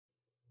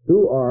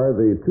Who are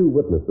the two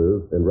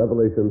witnesses in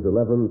Revelations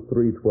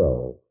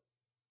 11:3-12?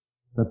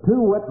 The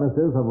two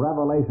witnesses of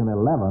Revelation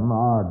 11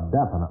 are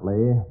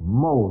definitely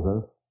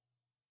Moses,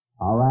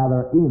 or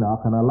rather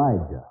Enoch and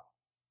Elijah.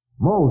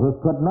 Moses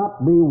could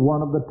not be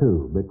one of the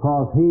two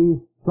because he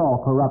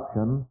saw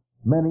corruption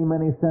many,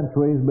 many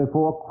centuries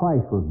before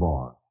Christ was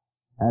born.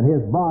 And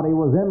his body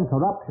was in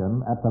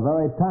corruption at the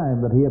very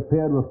time that he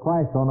appeared with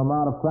Christ on the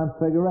Mount of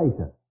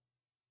Transfiguration.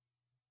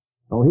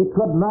 So he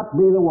could not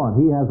be the one.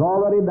 He has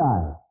already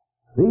died.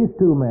 These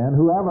two men,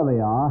 whoever they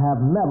are,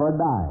 have never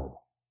died.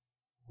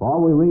 For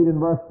we read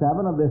in verse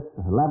 7 of this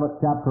 11th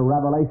chapter of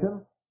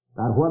Revelation,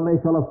 that when they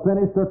shall have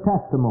finished their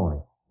testimony,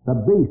 the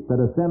beast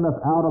that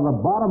ascendeth out of the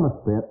bottomless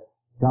pit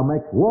shall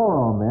make war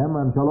on them,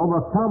 and shall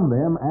overcome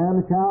them,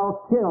 and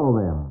shall kill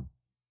them.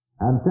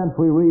 And since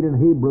we read in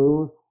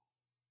Hebrews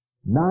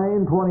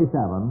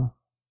 9:27,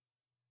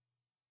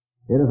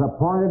 it is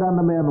appointed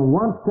unto men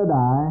once to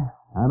die,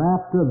 and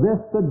after this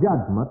the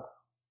judgment,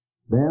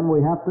 then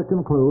we have to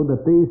conclude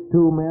that these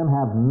two men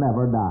have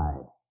never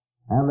died.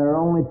 And there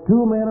are only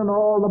two men in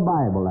all the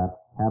Bible that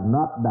have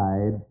not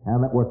died,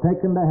 and that were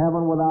taken to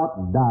heaven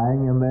without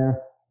dying in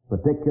their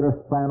particular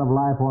span of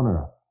life on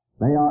earth.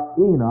 They are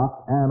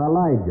Enoch and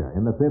Elijah.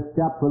 In the 5th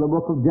chapter of the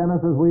book of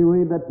Genesis, we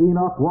read that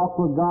Enoch walked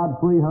with God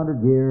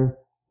 300 years,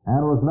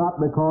 and was not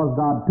because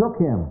God took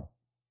him.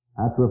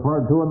 That's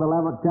referred to in the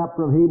 11th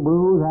chapter of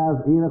Hebrews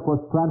as Enoch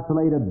was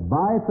translated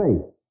by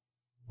faith.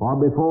 For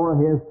before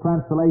his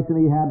translation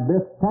he had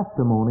this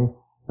testimony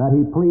that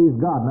he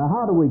pleased God. Now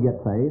how do we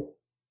get faith?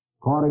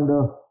 According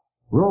to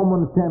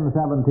Romans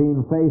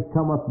 10:17, faith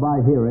cometh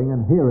by hearing,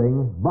 and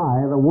hearing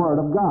by the word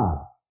of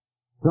God.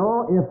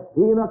 So if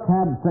Enoch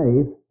had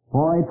faith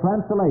for a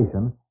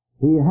translation,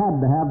 he had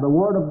to have the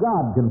word of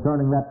God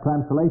concerning that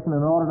translation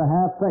in order to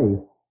have faith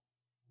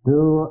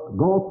to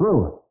go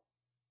through it.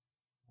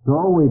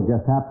 So we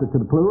just have to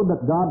conclude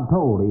that God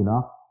told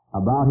Enoch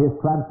about his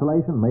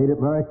translation, made it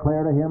very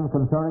clear to him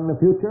concerning the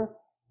future,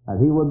 that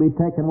he would be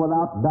taken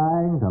without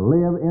dying to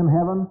live in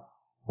heaven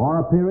for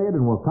a period,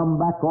 and will come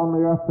back on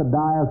the earth to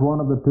die as one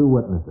of the two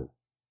witnesses.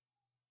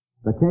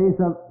 The case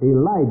of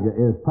Elijah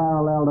is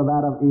parallel to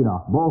that of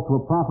Enoch. Both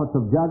were prophets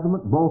of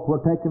judgment. Both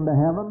were taken to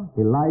heaven.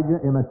 Elijah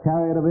in the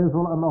chariot of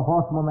Israel and the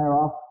horsemen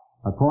thereof,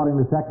 according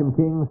to 2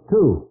 Kings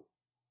 2.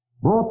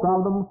 Both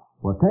of them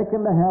were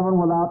taken to heaven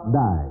without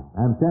dying.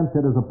 And since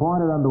it is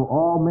appointed unto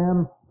all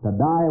men to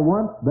die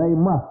once, they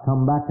must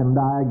come back and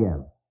die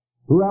again.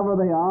 Whoever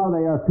they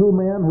are two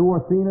men who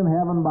were seen in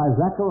heaven by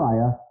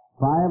Zechariah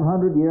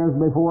 500 years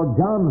before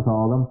John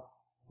saw them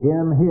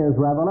in his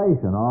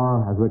Revelation,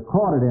 or as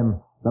recorded in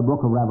the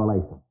book of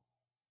Revelation.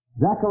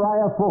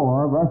 Zechariah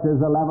 4, verses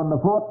 11 to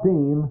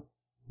 14,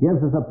 gives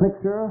us a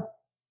picture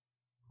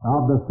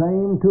of the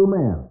same two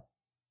men.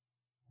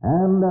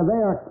 And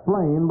they are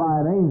explained by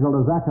an angel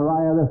to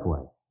Zechariah this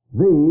way.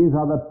 These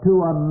are the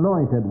two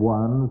anointed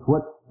ones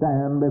which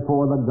stand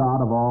before the God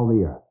of all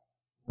the earth.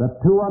 The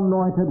two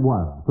anointed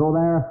ones. So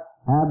there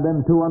have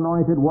been two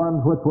anointed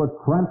ones which were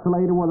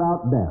translated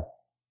without death.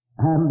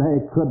 And they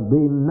could be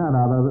none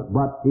other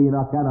but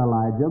Enoch and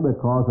Elijah,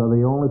 because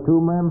they're the only two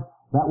men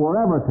that were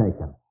ever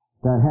taken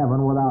to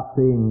heaven without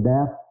seeing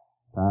death,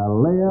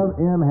 live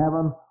in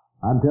heaven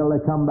until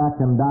they come back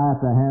and die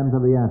at the hands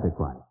of the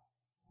Antichrist.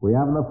 We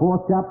have in the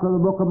 4th chapter of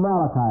the book of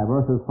Malachi,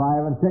 verses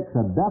 5 and 6,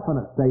 a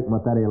definite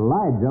statement that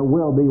Elijah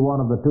will be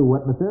one of the two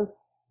witnesses.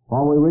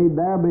 For we read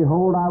there,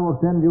 Behold, I will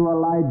send you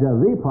Elijah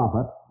the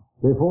prophet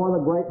before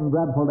the great and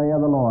dreadful day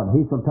of the Lord.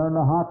 He shall turn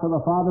the hearts of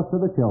the fathers to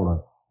the children,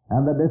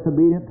 and the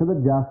disobedient to the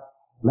just,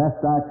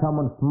 lest I come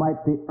and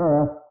smite the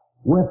earth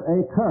with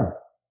a curse.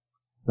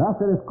 Thus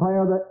it is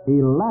clear that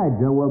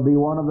Elijah will be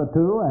one of the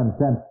two, and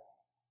since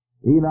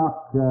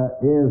Enoch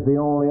is the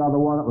only other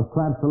one that was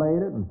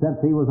translated, and since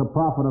he was a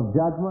prophet of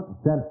judgment, and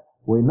since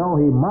we know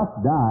he must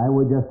die,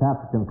 we just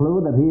have to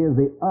conclude that he is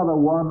the other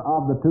one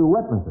of the two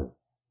witnesses.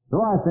 So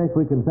I think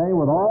we can say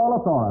with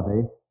all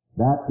authority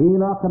that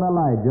Enoch and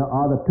Elijah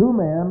are the two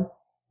men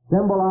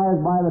symbolized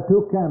by the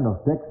two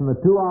candlesticks and the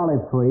two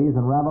olive trees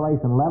in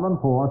Revelation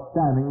 11:4,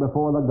 standing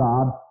before the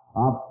God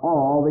of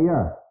all the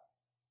earth.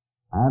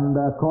 And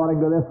according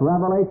to this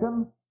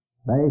revelation,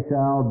 they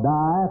shall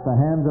die at the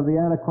hands of the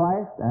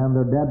Antichrist, and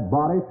their dead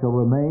bodies shall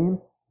remain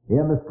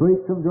in the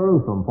streets of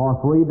Jerusalem for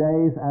 3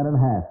 days and a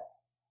half.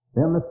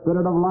 Then the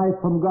Spirit of life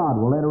from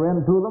God will enter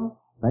into them.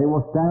 They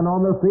will stand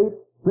on their feet.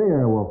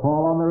 Fear will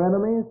fall on their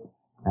enemies.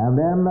 And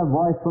then a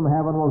voice from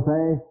heaven will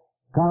say,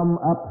 Come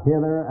up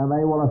hither, and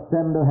they will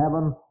ascend to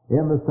heaven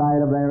in the sight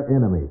of their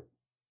enemies.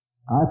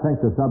 I think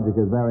the subject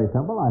is very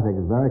simple. I think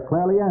it's very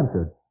clearly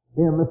answered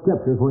in the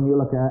Scriptures when you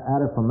look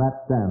at it from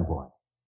that standpoint.